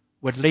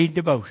would lead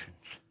devotions.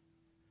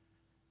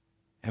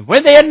 And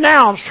when they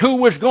announced who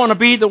was going to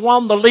be the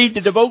one to lead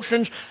the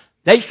devotions,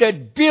 they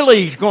said,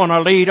 Billy's going to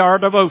lead our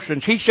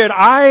devotions. He said,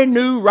 I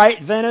knew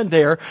right then and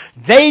there,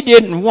 they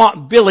didn't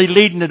want Billy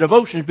leading the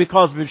devotions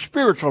because of his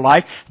spiritual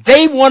life.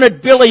 They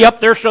wanted Billy up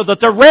there so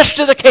that the rest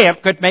of the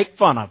camp could make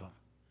fun of him.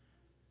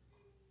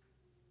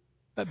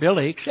 But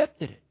Billy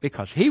accepted it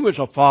because he was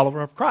a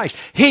follower of Christ.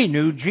 He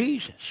knew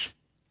Jesus.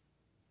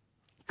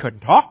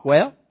 Couldn't talk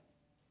well.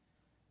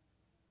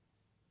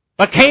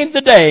 But came the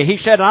day, he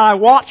said, I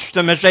watched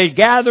them as they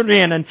gathered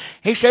in, and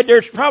he said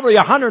there's probably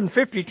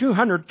 150,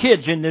 200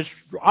 kids in this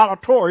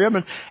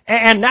auditorium,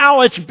 and now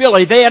it's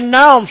Billy. They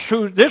announced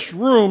who this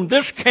room,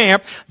 this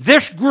camp,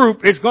 this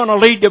group is going to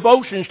lead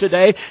devotions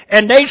today,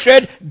 and they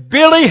said,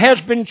 Billy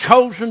has been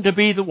chosen to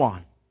be the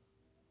one.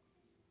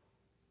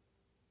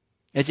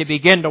 As he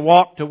began to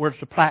walk towards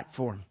the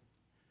platform,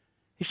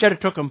 he said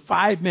it took him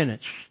 5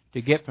 minutes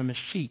to get from his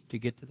seat to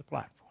get to the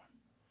platform.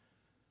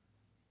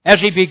 As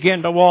he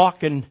began to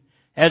walk, and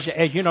as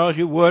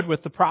you would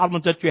with the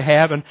problems that you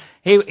have, and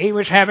he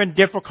was having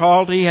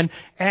difficulty, and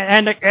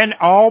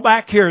all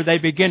back here they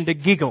begin to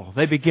giggle,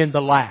 they begin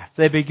to laugh,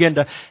 they begin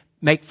to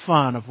make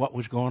fun of what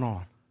was going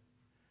on.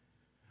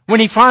 When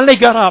he finally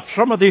got up,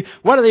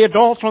 one of the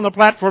adults on the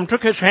platform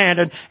took his hand,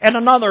 and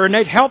another, and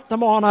they helped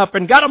them on up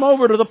and got him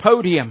over to the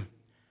podium.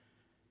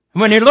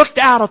 And when he looked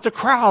out at the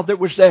crowd that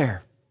was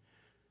there,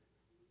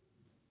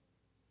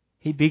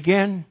 he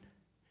began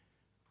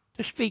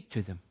to speak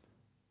to them.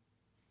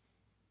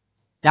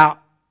 Now,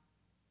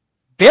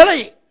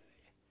 Billy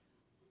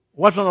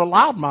wasn't a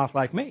loudmouth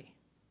like me.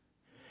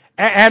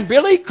 And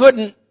Billy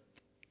couldn't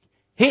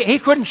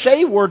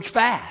say words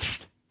fast.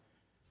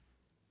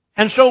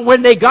 And so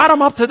when they got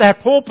him up to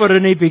that pulpit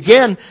and he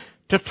began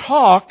to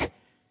talk,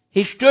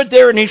 he stood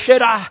there and he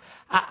said, I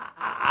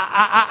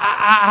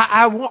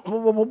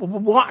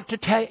want to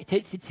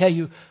tell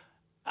you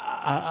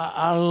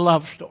a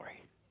love story.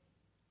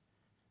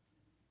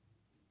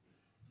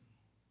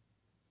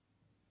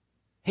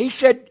 He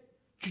said,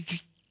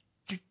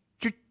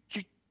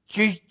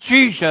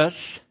 Jesus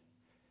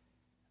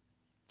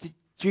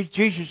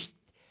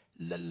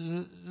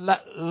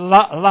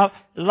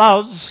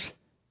loves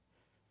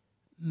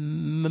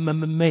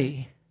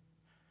me.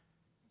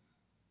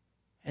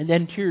 And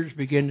then tears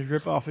began to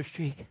drip off his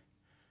cheek.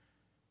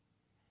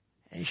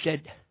 And he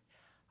said,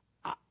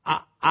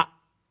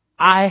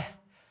 I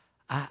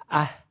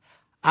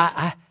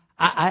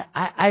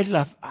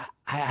love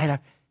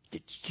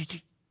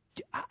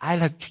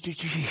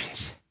Jesus.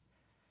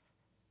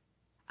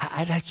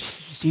 I like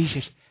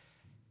Jesus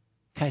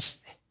because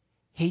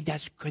He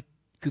does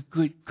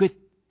good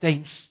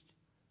things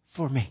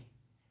for me.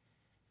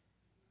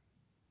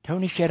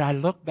 Tony said, I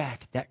look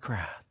back at that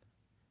crowd,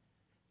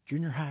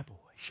 junior high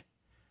boys,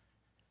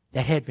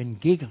 that had been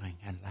giggling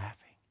and laughing.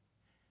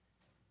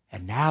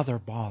 And now they're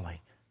bawling.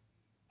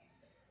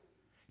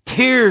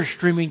 Tears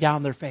streaming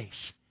down their face.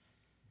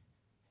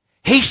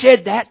 He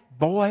said that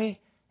boy,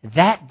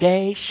 that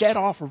day, set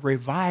off a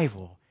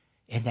revival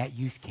in that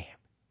youth camp.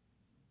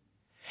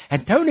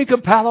 And Tony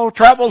Campolo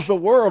travels the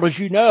world, as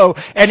you know,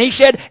 and he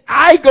said,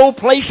 I go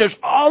places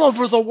all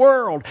over the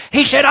world.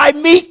 He said, I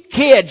meet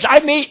kids,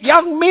 I meet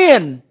young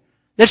men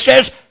that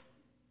says,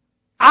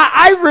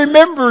 I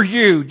remember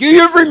you. Do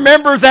you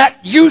remember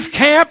that youth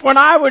camp when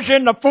I was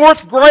in the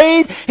 4th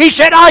grade? He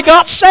said, I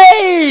got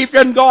saved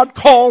and God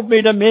called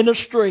me to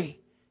ministry.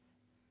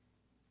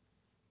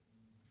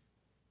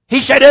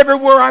 He said,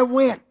 everywhere I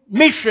went,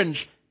 missions,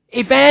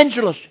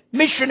 evangelist,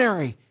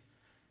 missionary.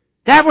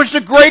 That was the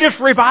greatest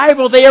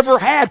revival they ever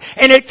had.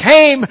 And it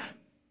came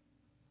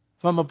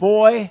from a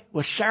boy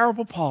with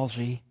cerebral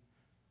palsy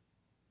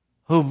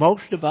who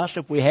most of us,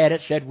 if we had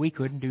it, said we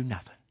couldn't do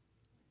nothing.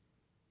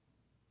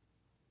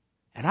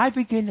 And I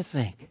begin to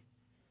think,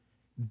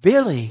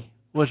 Billy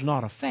was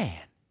not a fan.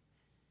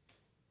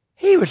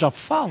 He was a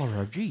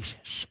follower of Jesus.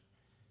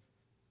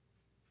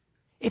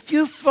 If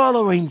you're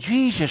following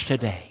Jesus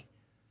today,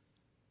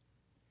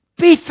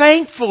 be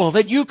thankful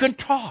that you can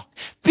talk.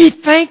 Be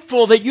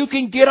thankful that you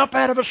can get up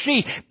out of a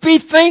seat. Be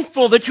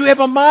thankful that you have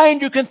a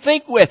mind you can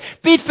think with.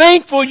 Be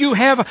thankful you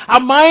have a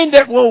mind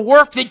that will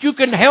work, that you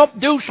can help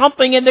do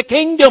something in the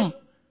kingdom.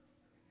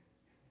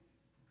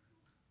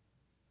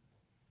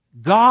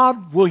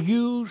 God will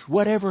use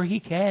whatever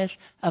He has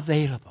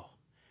available.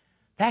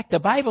 In fact, the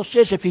Bible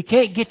says if He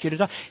can't get you to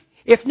talk,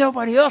 if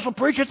nobody else will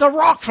preach it, the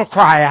rocks will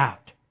cry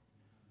out.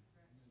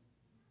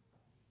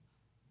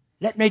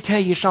 Let me tell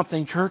you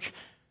something, church.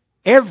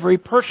 Every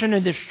person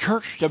in this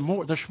church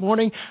this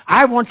morning,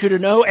 I want you to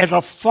know, as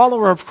a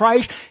follower of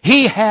Christ,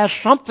 He has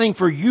something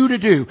for you to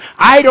do.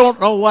 I don't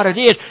know what it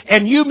is,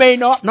 and you may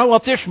not know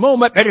at this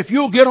moment, but if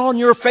you'll get on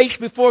your face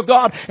before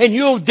God and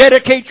you'll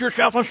dedicate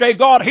yourself and say,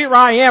 God, here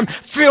I am,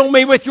 fill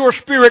me with your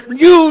Spirit,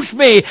 use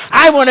me.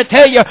 I want to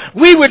tell you,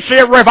 we would see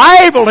a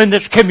revival in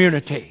this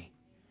community.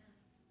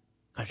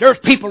 Because there's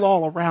people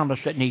all around us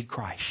that need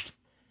Christ.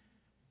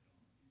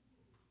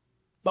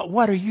 But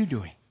what are you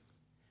doing?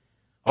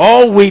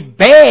 Oh, we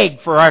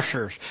beg for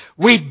ushers.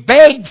 We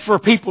beg for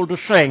people to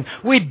sing.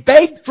 We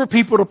beg for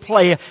people to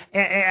play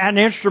an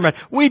instrument.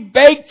 We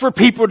beg for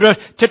people to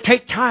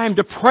take time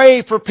to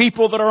pray for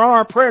people that are on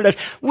our prayer list.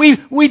 We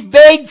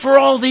beg for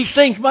all these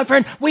things, my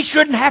friend. We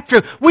shouldn't have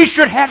to. We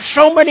should have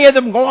so many of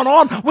them going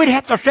on, we'd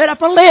have to set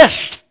up a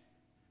list.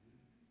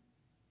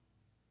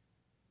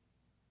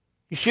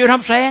 You see what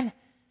I'm saying?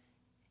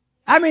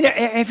 I mean,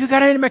 if you've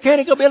got any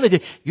mechanical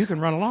ability, you can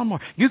run a lawnmower.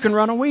 You can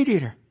run a weed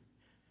eater.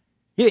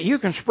 You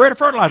can spread a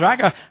fertilizer.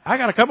 I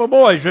got a couple of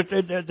boys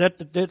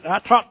that I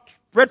taught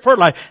spread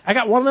fertilizer. I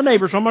got one of the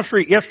neighbors on my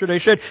street yesterday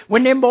said,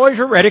 when them boys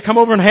are ready, come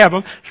over and have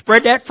them.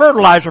 Spread that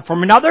fertilizer for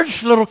me. Now, they're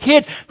just little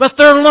kids, but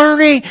they're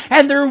learning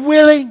and they're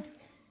willing.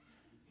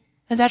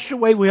 And that's the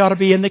way we ought to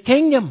be in the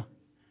kingdom.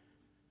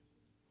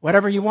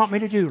 Whatever you want me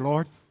to do,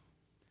 Lord,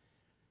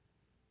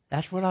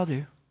 that's what I'll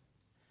do.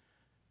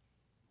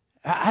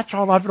 That's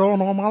all I've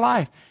done all my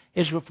life.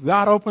 Is if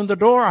God opened the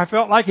door, I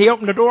felt like He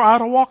opened the door, I ought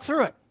to walk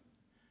through it.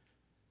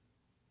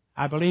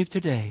 I believe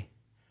today,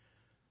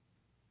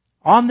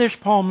 on this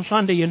Palm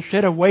Sunday,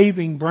 instead of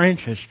waving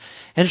branches,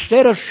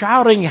 instead of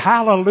shouting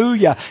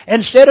hallelujah,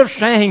 instead of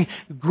saying,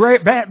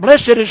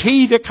 blessed is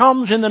He that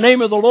comes in the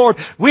name of the Lord,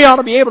 we ought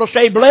to be able to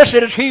say, blessed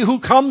is He who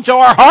comes to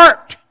our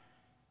heart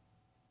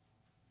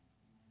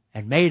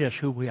and made us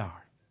who we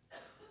are.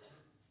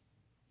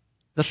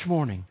 This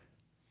morning,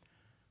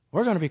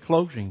 we're going to be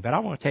closing, but I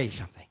want to tell you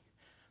something.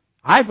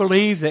 I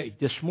believe that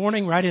this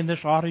morning, right in this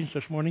audience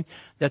this morning,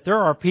 that there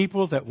are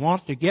people that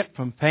want to get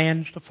from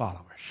fans to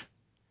followers.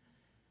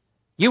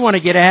 You want to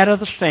get out of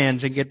the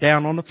stands and get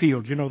down on the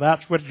field. You know,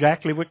 that's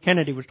exactly what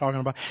Kennedy was talking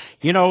about.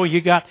 You know, you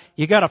got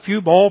a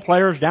few ball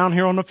players down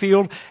here on the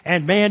field,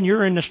 and man,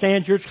 you're in the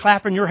stands, you're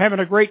clapping, you're having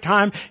a great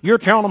time, you're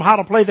telling them how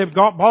to play the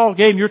ball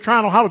game, you're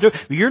trying them how to do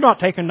it, but you're not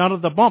taking none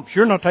of the bumps,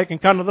 you're not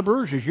taking none of the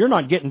bruises, you're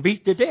not getting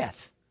beat to death.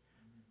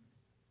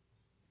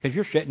 Because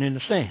you're sitting in the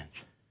stands.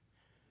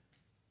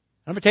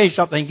 Let me tell you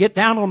something. Get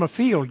down on the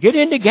field. Get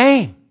in the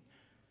game.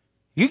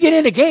 You get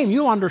in the game,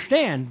 you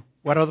understand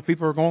what other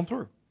people are going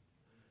through.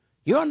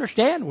 You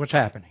understand what's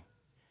happening.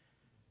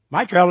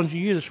 My challenge to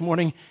you this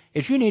morning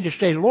is you need to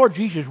say, Lord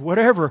Jesus,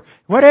 whatever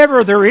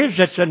there is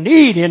that's a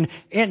need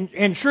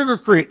in Sugar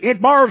Creek, in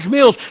Barnes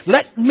Mills,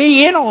 let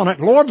me in on it,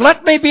 Lord.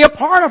 Let me be a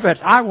part of it.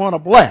 I want to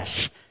bless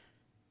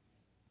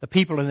the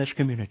people in this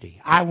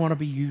community. I want to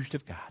be used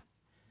of God.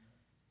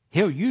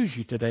 He'll use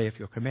you today if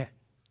you'll commit.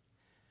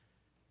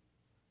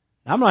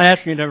 I'm not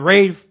asking you to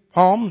wave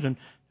palms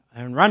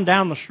and run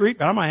down the street,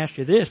 but I'm going to ask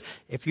you this.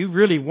 If you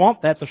really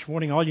want that this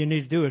morning, all you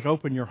need to do is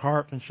open your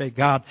heart and say,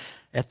 God,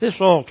 at this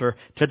altar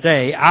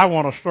today, I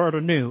want to start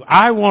anew.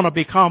 I want to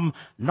become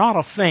not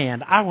a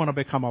fan. I want to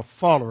become a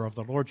follower of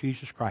the Lord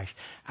Jesus Christ.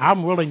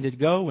 I'm willing to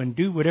go and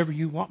do whatever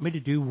you want me to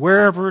do,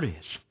 wherever it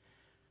is.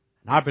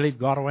 And I believe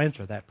God will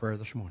answer that prayer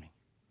this morning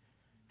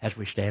as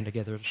we stand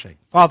together to sing.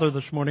 Father,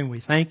 this morning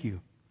we thank you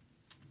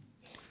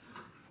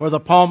for the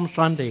Palm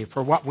Sunday,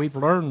 for what we've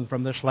learned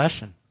from this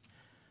lesson.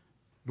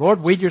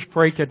 Lord, we just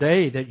pray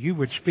today that you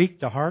would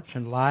speak to hearts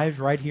and lives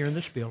right here in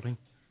this building.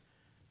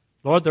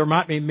 Lord, there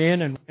might be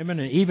men and women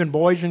and even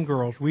boys and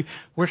girls.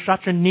 We're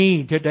such a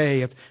need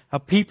today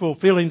of people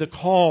feeling the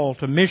call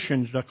to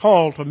missions, the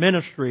call to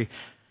ministry,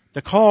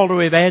 the call to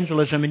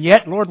evangelism. And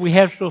yet, Lord, we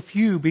have so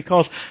few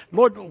because,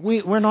 Lord,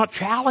 we're not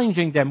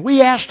challenging them.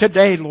 We ask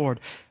today,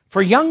 Lord,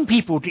 for young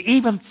people to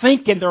even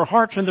think in their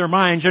hearts and their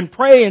minds and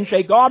pray and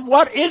say, God,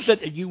 what is it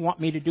that you want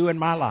me to do in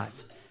my life?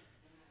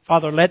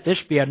 Father, let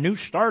this be a new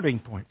starting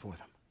point for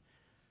them.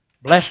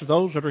 Bless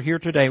those that are here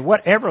today.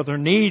 Whatever their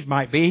need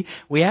might be,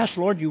 we ask,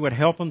 Lord, you would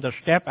help them to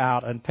step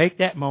out and take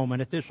that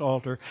moment at this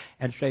altar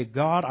and say,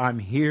 God, I'm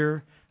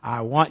here.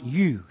 I want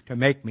you to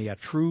make me a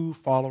true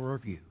follower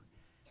of you.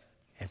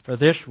 And for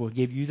this, we'll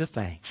give you the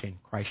thanks. In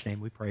Christ's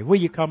name we pray.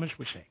 Will you come as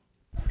we sing?